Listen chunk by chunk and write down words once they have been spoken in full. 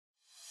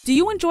Do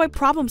you enjoy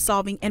problem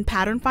solving and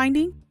pattern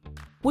finding?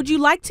 Would you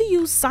like to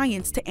use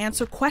science to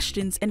answer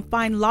questions and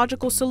find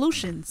logical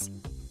solutions?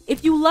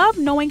 If you love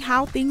knowing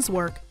how things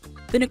work,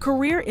 then a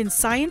career in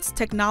science,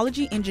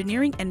 technology,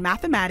 engineering, and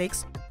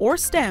mathematics, or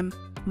STEM,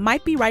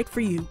 might be right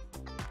for you.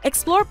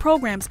 Explore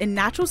programs in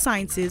natural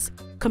sciences,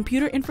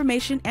 computer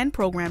information and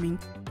programming,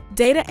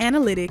 data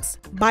analytics,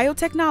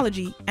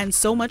 biotechnology, and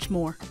so much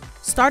more.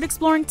 Start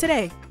exploring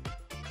today.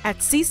 At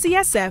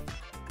CCSF,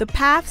 the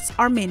paths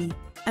are many,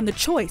 and the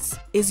choice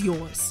is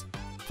yours.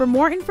 For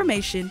more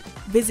information,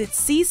 visit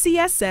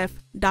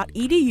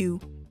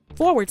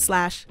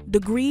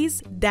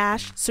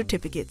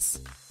ccsf.edu/degrees-certificates.